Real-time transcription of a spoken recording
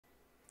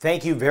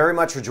Thank you very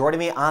much for joining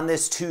me on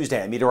this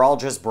Tuesday. I'm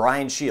meteorologist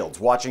Brian Shields,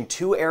 watching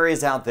two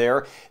areas out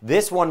there.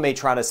 This one may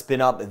try to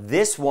spin up.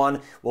 This one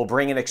will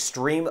bring an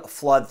extreme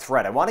flood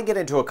threat. I want to get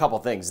into a couple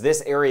things.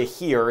 This area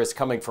here is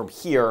coming from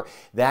here.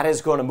 That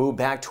is going to move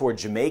back toward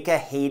Jamaica,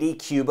 Haiti,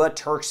 Cuba,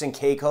 Turks and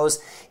Caicos,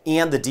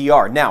 and the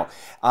DR. Now,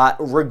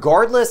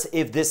 regardless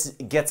if this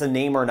gets a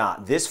name or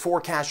not, this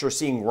forecast you're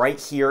seeing right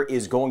here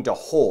is going to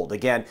hold.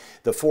 Again,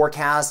 the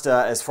forecast,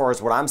 as far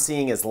as what I'm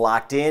seeing, is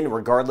locked in,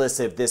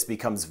 regardless if this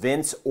becomes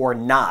Vince or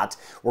not.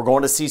 We're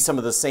going to see some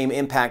of the same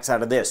impacts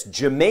out of this.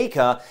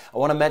 Jamaica, I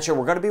want to mention,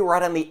 we're going to be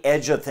right on the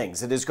edge of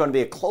things. It is going to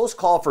be a close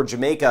call for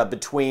Jamaica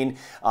between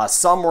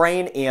some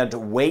rain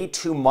and way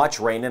too much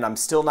rain, and I'm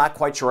still not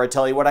quite sure. I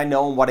tell you what I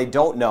know and what I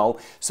don't know.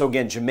 So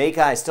again,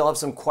 Jamaica, I still have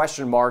some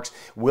question marks.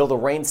 Will the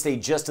rain stay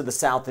just to the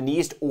south and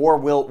east, or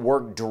will it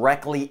work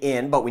directly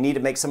in? But we need to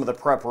make some of the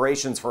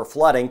preparations for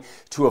flooding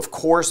to, of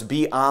course,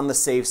 be on the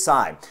safe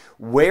side.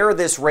 Where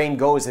this rain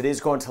goes, it is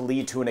going to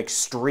lead to an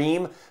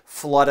extreme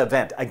flood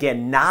event.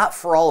 Again, not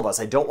for all of us.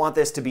 I don't want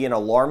this to be an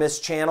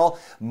alarmist channel.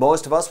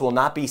 Most of us will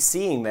not be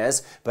seeing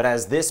this, but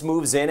as this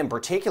moves in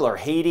particular,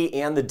 Haiti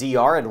and the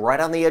DR, and right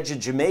on the edge of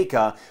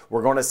Jamaica,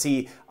 we're going to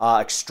see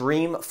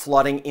extreme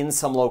flooding in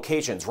some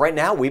locations. Right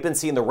now, we've been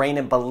seeing the rain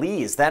in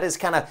Belize. That is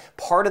kind of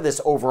part of this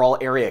overall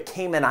area.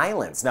 Cayman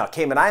Islands. Now,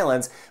 Cayman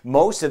Islands,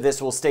 most of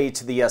this will stay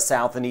to the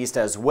south and east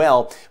as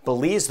well.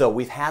 Belize, though,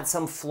 we've had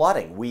some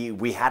flooding.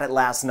 We had it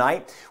last night.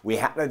 We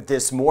had it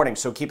this morning,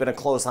 so keeping a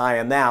close eye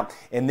on that.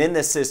 And then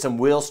this system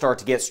will start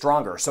to get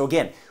stronger. So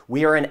again,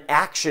 we are in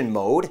action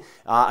mode.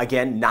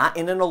 Again, not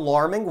in an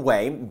alarming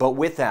way, but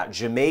with that,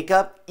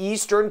 Jamaica,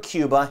 Eastern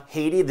Cuba,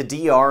 Haiti, the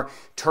DR,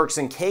 Turks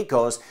and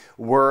Caicos,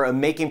 we're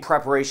making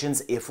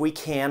preparations if we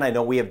can. I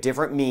know we have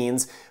different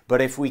means,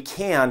 but if we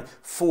can,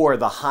 for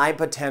the high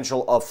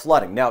potential of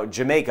flooding. Now,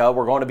 Jamaica,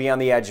 we're going to be on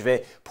the edge of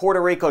it.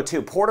 Puerto Rico,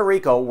 too. Puerto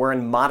Rico, we're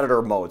in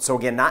monitor mode. So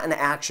again, not in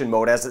action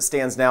mode. As it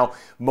stands now,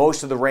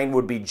 most of the rain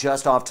would be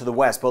just off to the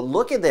west. But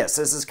look at this.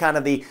 This is kind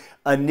of the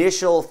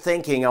initial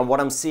thinking on what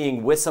I'm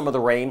seeing with some of the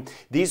rain.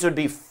 These would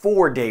be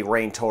 4-day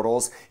rain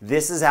totals.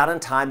 This is out in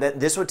time.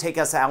 This would take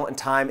us out in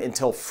time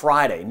until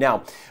Friday.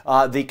 Now,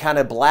 the kind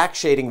of black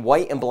shading,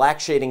 white and black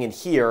shading in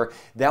here,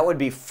 that would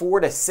be 4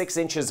 to 6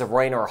 inches of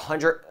rain, or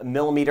 100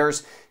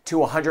 millimeters to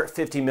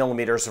 150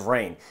 millimeters of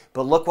rain.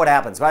 But look what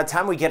happens. By the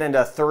time we get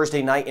into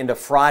Thursday night, into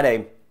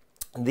Friday,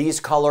 these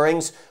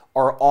colorings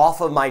are off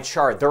of my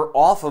chart. They're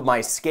off of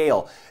my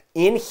scale.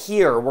 In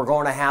here, we're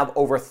going to have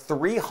over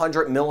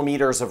 300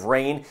 millimeters of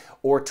rain,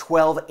 or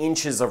 12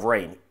 inches of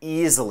rain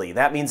easily.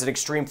 That means an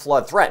extreme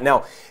flood threat.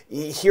 Now,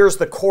 here's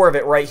the core of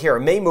it right here.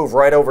 It may move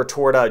right over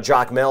toward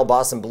Jacmel,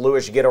 Boston Blue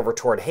as you get over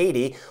toward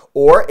Haiti,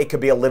 or it could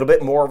be a little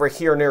bit more over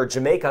here near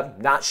Jamaica,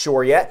 not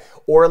sure yet,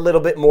 or a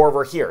little bit more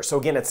over here. So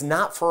again, it's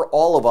not for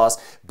all of us,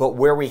 but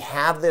where we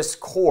have this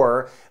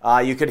core,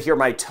 you could hear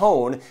my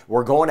tone,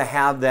 we're going to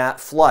have that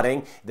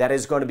flooding that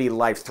is going to be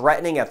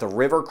life-threatening at the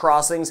river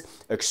crossings,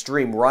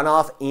 extreme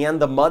runoff,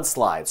 and the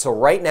mudslide. So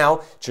right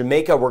now,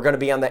 Jamaica, we're going to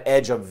be on the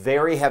edge of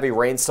very heavy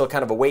rain, still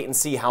kind of a wait and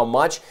see how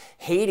much.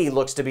 Haiti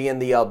looks to be in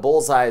the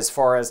bullseye as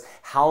far as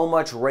how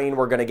much rain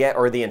we're going to get,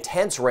 or the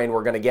intense rain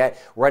we're going to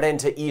get, right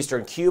into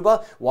eastern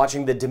Cuba.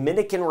 Watching the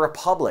Dominican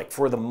Republic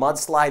for the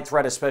mudslide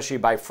threat, especially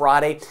by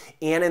Friday,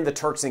 and in the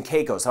Turks and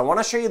Caicos. I want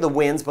to show you the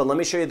winds, but let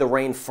me show you the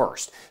rain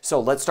first. So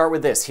let's start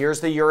with this.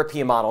 Here's the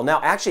European model. Now,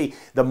 actually,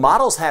 the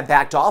models have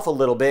backed off a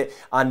little bit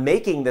on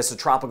making this a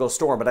tropical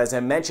storm, but as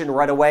I mentioned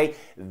right away,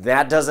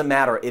 that doesn't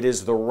matter. It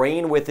is the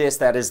rain with this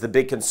that is the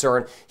big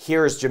concern.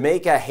 Here's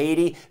Jamaica,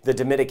 Haiti, the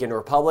Dominican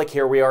Republic.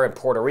 Here we are in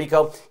Puerto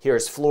Rico.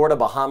 Here's Florida,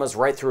 Bahamas,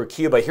 right through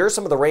Cuba. Here's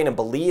some of the rain in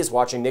Belize,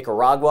 watching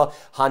Nicaragua,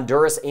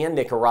 Honduras, and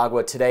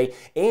Nicaragua today,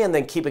 and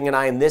then keeping an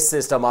eye on this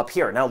system up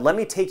here. Now, let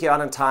me take you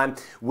out in time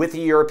with the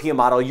European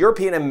model.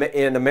 European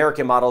and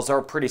American models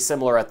are pretty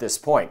similar at this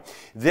point.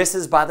 This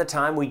is by the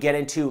time we get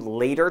into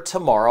later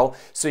tomorrow,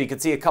 so you can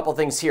see a couple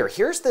things here.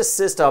 Here's this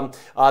system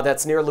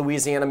that's near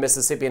Louisiana,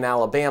 Mississippi, and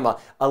Alabama.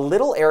 A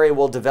little area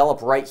will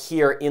develop right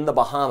here in the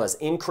Bahamas.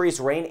 Increased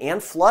rain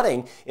and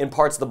flooding in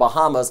parts of the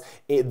Bahamas.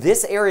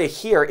 This area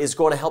here is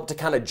going to help to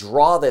kind of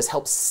draw this,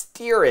 help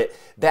steer it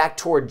back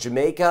toward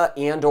Jamaica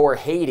and or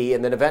Haiti,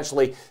 and then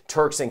eventually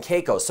Turks and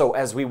Caicos. So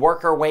as we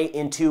work our way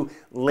into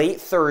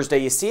late Thursday,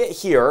 you see it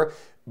here,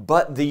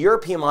 but the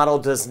European model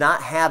does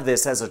not have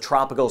this as a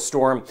tropical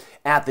storm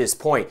at this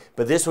point.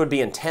 But this would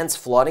be intense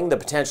flooding, the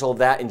potential of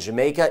that in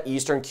Jamaica,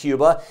 eastern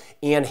Cuba,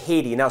 and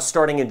Haiti. Now,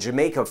 starting in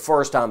Jamaica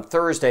first on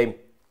Thursday,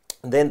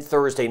 then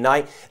Thursday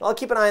night. And I'll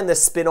keep an eye on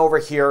this spin over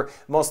here,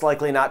 most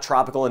likely not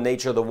tropical in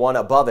nature, the one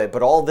above it,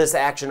 but all this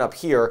action up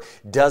here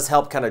does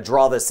help kind of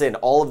draw this in.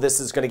 All of this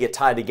is going to get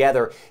tied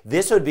together.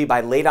 This would be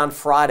by late on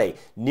Friday,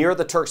 near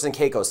the Turks and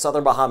Caicos,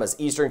 southern Bahamas,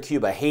 eastern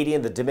Cuba, Haiti,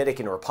 and the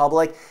Dominican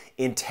Republic.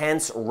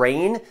 Intense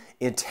rain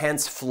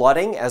intense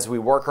flooding as we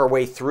work our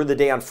way through the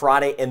day on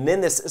Friday, and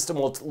then this system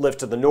will lift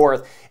to the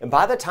north. And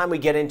by the time we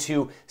get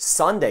into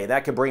Sunday,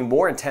 that could bring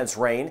more intense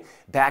rain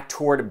back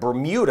toward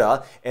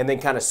Bermuda and then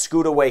kind of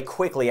scoot away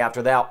quickly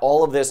after that.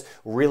 All of this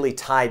really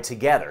tied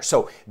together.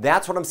 So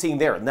that's what I'm seeing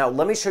there. Now,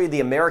 let me show you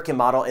the American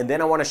model, and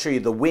then I want to show you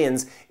the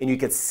winds, and you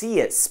can see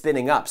it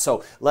spinning up.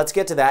 So let's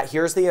get to that.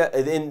 Here's the,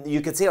 and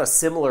you can see how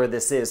similar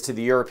this is to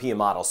the European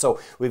model. So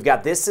we've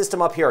got this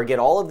system up here. Again,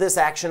 all of this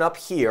action up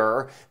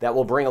here that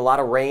will bring a lot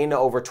of rain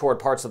over toward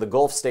parts of the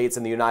Gulf states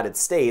in the United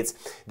States.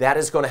 That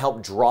is going to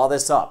help draw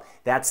this up.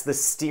 That's the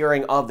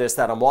steering of this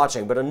that I'm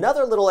watching. But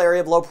another little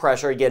area of low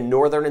pressure, again,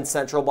 northern and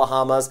central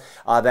Bahamas,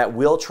 that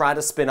will try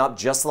to spin up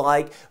just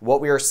like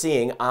what we are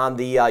seeing on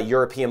the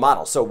European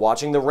model. So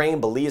watching the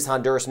rain, Belize,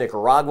 Honduras,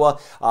 Nicaragua,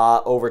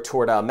 over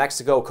toward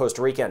Mexico,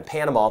 Costa Rica, and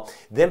Panama.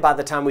 Then by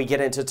the time we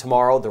get into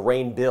tomorrow, the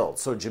rain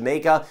builds. So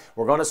Jamaica,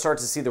 we're going to start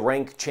to see the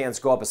rain chance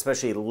go up,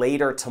 especially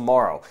later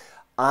tomorrow.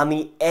 On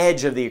the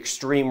edge of the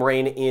extreme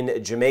rain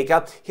in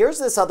Jamaica. Here's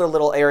this other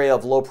little area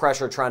of low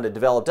pressure trying to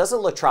develop.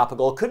 Doesn't look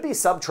tropical. Could be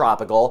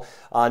subtropical.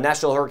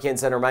 National Hurricane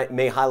Center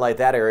may highlight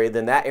that area.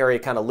 Then that area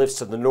kind of lifts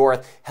to the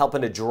north,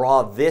 helping to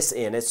draw this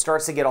in. It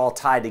starts to get all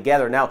tied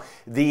together. Now,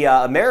 the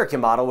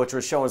American model, which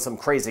was showing some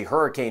crazy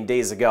hurricane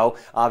days ago,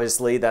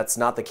 obviously that's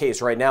not the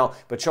case right now,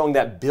 but showing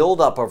that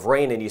buildup of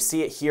rain, and you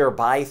see it here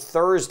by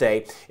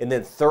Thursday, and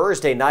then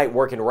Thursday night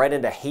working right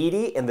into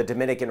Haiti and the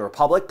Dominican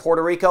Republic,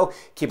 Puerto Rico,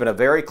 keeping a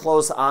very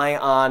close eye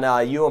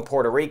on you in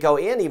Puerto Rico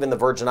and even the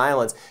Virgin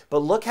Islands. But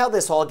look how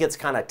this all gets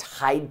kind of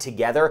tied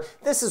together.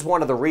 This is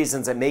one of the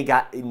reasons it may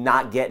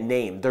not get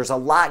named. There's a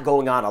lot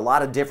going on, a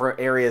lot of different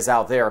areas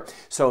out there,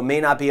 so it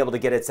may not be able to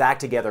get its act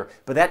together,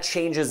 but that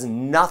changes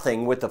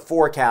nothing with the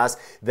forecast.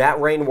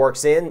 That rain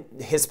works in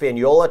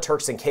Hispaniola,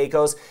 Turks and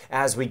Caicos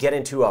as we get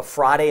into a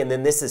Friday, and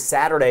then this is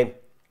Saturday.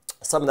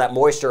 Some of that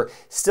moisture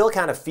still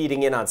kind of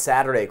feeding in on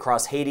Saturday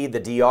across Haiti,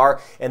 the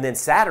DR, and then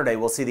Saturday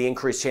we'll see the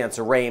increased chance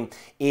of rain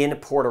in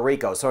Puerto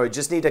Rico. So I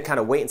just need to kind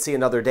of wait and see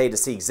another day to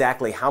see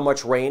exactly how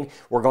much rain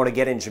we're going to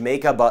get in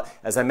Jamaica. But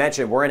as I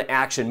mentioned, we're in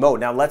action mode.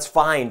 Now let's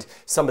find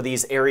some of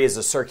these areas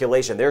of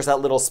circulation. There's that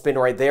little spin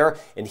right there,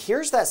 and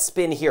here's that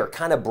spin here,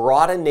 kind of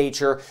broad in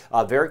nature,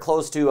 very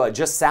close to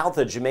just south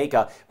of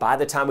Jamaica by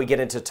the time we get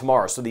into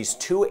tomorrow. So these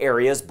two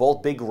areas,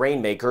 both big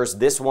rainmakers.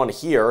 This one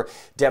here,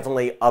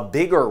 definitely a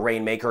bigger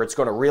rainmaker. It's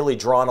going to really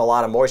draw in a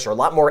lot of moisture, a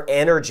lot more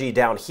energy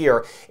down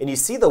here. And you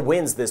see the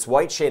winds, this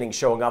white shading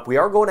showing up. We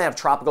are going to have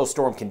tropical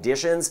storm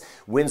conditions.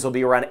 Winds will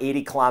be around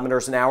 80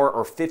 kilometers an hour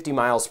or 50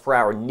 miles per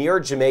hour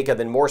near Jamaica,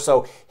 then more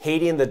so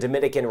Haiti and the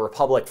Dominican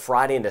Republic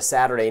Friday into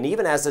Saturday. And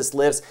even as this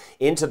lifts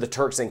into the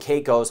Turks and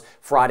Caicos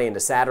Friday into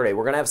Saturday,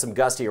 we're going to have some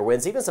gustier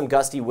winds, even some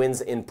gusty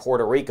winds in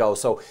Puerto Rico.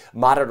 So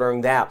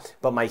monitoring that.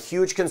 But my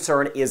huge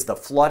concern is the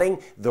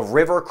flooding, the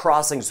river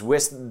crossings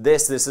with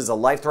this. This is a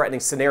life-threatening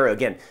scenario.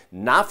 Again,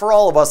 not for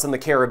all of us in the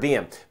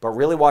Caribbean, but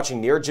really watching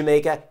near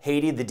Jamaica,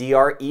 Haiti, the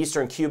DR,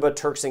 Eastern Cuba,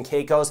 Turks and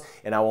Caicos,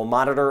 and I will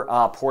monitor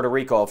Puerto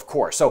Rico, of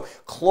course. So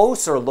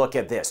closer look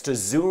at this to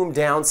zoom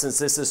down since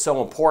this is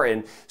so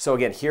important. So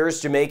again, here's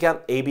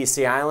Jamaica,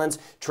 ABC Islands,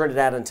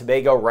 Trinidad and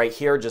Tobago right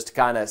here, just to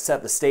kind of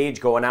set the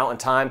stage going out in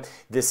time.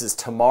 This is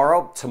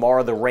tomorrow.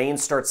 Tomorrow the rain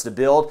starts to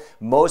build,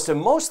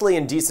 mostly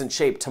in decent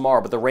shape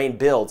tomorrow, but the rain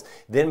builds.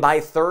 Then by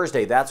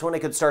Thursday, that's when it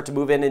could start to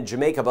move in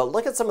Jamaica. But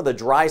look at some of the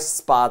dry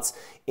spots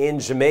in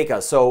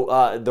Jamaica.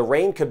 So the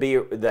rain could be,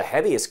 the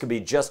heaviest could be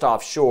just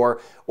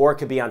offshore, or it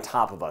could be on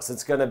top of us.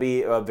 It's going to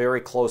be a very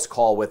close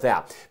call with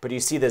that. But you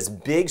see this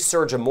big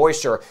surge of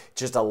moisture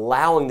just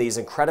allowing these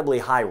incredibly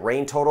high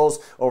rain totals,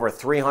 over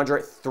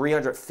 300,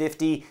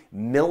 350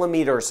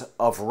 millimeters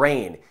of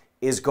rain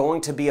is going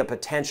to be a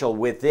potential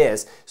with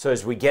this. So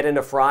as we get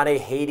into Friday,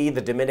 Haiti,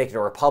 the Dominican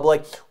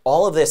Republic,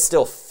 all of this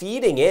still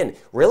feeding in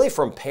really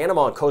from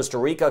Panama and Costa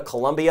Rica,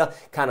 Colombia,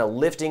 kind of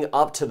lifting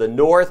up to the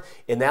north,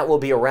 and that will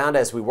be around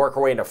as we work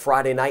our way into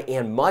Friday night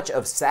and much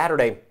of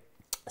Saturday.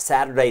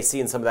 Saturday,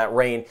 seeing some of that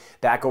rain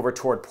back over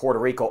toward Puerto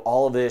Rico.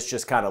 All of this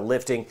just kind of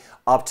lifting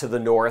up to the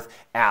north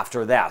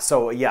after that.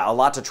 So yeah, a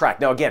lot to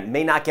track. Now again,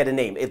 may not get a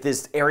name. If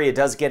this area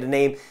does get a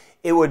name,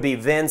 it would be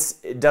Vince.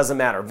 It doesn't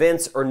matter.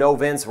 Vince or no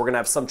Vince, we're going to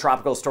have some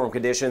tropical storm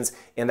conditions,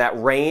 and that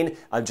rain,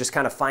 just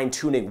kind of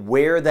fine-tuning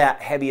where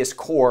that heaviest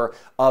core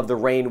of the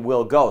rain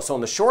will go. So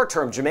in the short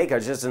term, Jamaica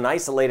is just an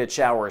isolated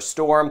shower or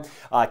storm.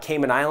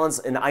 Cayman Islands,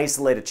 an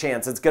isolated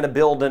chance. It's going to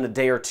build in a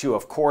day or two,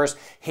 of course.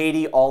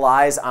 Haiti, all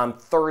eyes on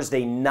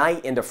Thursday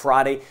night into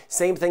Friday.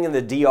 Same thing in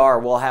the DR.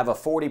 We'll have a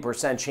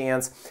 40%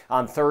 chance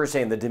on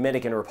Thursday in the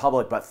Dominican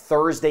Republic, but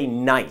Thursday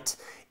night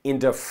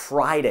into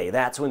Friday,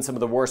 that's when some of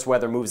the worst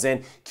weather moves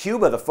in.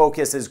 Cuba, the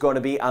focus is going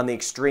to be on the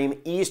extreme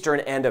eastern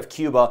end of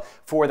Cuba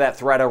for that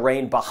threat of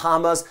rain.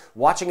 Bahamas,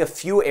 watching a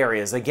few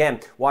areas. Again,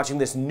 watching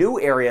this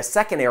new area,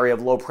 second area of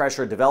low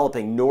pressure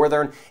developing,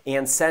 northern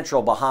and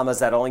central Bahamas.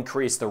 That'll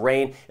increase the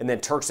rain. And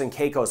then Turks and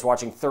Caicos,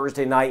 watching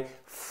Thursday night,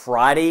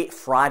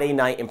 Friday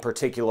night in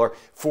particular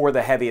for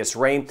the heaviest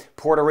rain.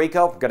 Puerto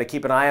Rico, we're going to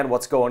keep an eye on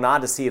what's going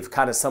on to see if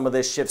kind of some of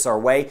this shifts our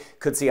way.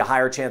 Could see a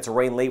higher chance of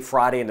rain late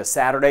Friday into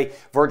Saturday.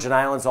 Virgin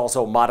Islands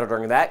also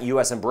monitoring that.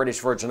 U.S. and British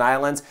Virgin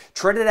Islands.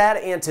 Trinidad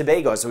and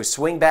Tobago, as we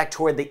swing back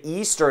toward the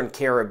Eastern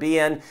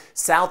Caribbean,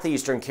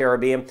 Southeastern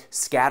Caribbean,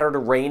 scattered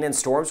rain and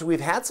storms.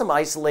 We've had some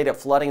isolated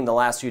flooding in the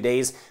last few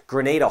days.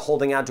 Grenada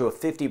holding on to a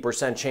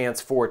 50%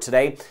 chance for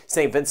today.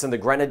 St. Vincent the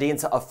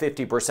Grenadines, a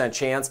 50%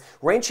 chance.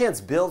 Rain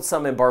chance builds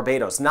some in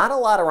Barbados. Not a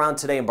lot around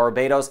today in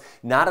Barbados,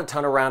 not a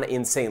ton around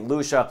in St.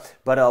 Lucia,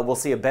 but we'll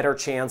see a better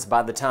chance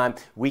by the time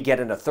we get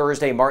into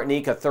Thursday.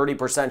 Martinique, a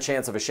 30%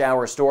 chance of a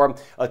shower storm,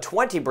 a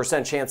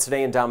 20% chance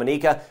today in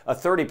Dominica, a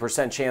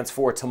 30% chance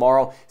for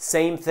tomorrow.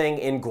 Same thing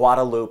in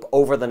Guadeloupe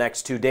over the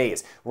next 2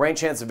 days. Rain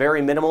chance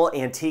very minimal,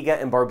 Antigua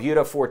and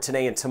Barbuda for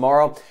today and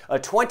tomorrow, a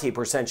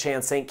 20%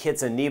 chance St.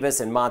 Kitts and Nevis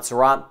and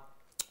Montserrat.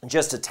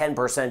 Just a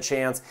 10%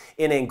 chance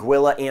in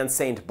Anguilla and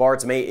St.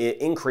 Bart's. May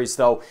increase,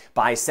 though,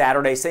 by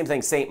Saturday. Same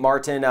thing, St.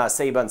 Martin,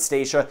 Saba and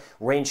Statia.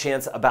 Rain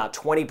chance about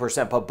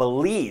 20%. But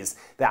Belize,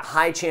 that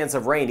high chance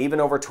of rain, even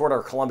over toward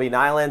our Columbian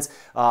Islands,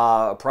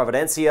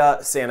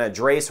 Providencia, San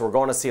Andres. We're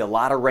going to see a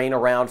lot of rain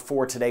around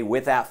for today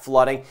with that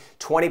flooding.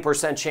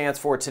 20% chance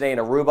for today in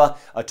Aruba.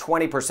 A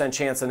 20%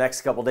 chance the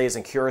next couple days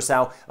in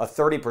Curacao. A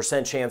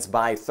 30% chance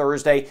by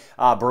Thursday.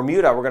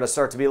 Bermuda, we're going to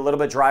start to be a little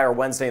bit drier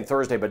Wednesday and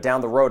Thursday, but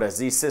down the road as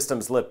these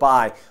systems lift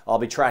by, I'll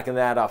be tracking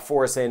that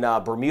for us in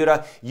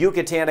Bermuda.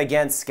 Yucatan,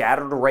 again,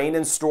 scattered rain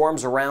and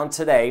storms around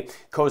today.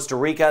 Costa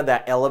Rica,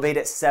 that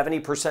elevated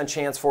 70%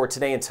 chance for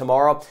today and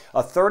tomorrow.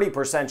 A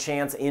 30%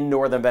 chance in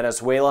northern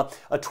Venezuela.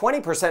 A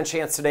 20%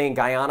 chance today in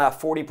Guyana.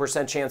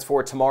 40% chance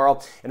for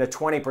tomorrow. And a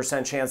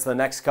 20% chance the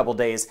next couple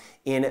days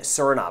in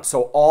Suriname.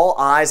 So all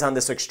eyes on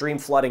this extreme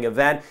flooding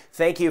event.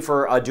 Thank you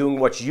for doing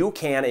what you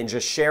can and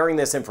just sharing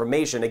this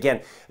information.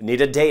 Again,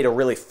 need a day to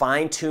really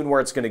fine-tune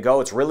where it's going to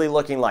go. It's really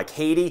looking like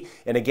Haiti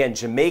and again,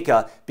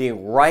 Jamaica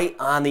being right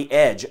on the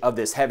edge of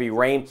this heavy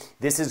rain.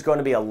 This is going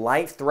to be a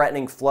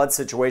life-threatening flood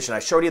situation. I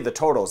showed you the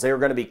totals. They are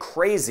going to be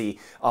crazy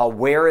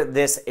where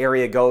this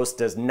area goes.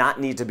 Does not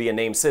need to be a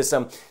named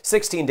system.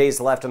 16 days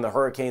left in the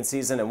hurricane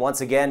season. And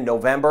once again,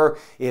 November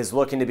is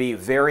looking to be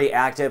very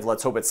active.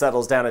 Let's hope it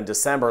settles down in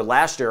December.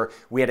 Last year,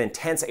 we had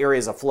intense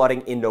areas of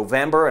flooding in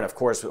November. And of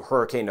course,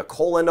 Hurricane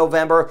Nicole in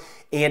November.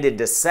 And in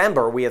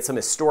December, we had some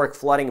historic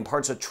flooding in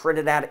parts of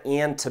Trinidad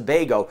and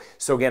Tobago.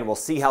 So again, we'll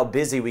see how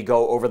busy we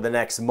go over the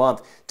next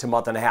month to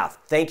month and a half.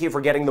 Thank you for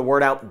getting the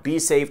word out. Be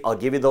safe. I'll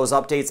give you those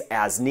updates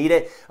as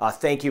needed.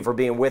 Thank you for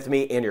being with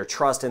me and your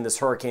trust in this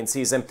hurricane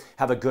season.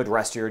 Have a good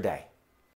rest of your day.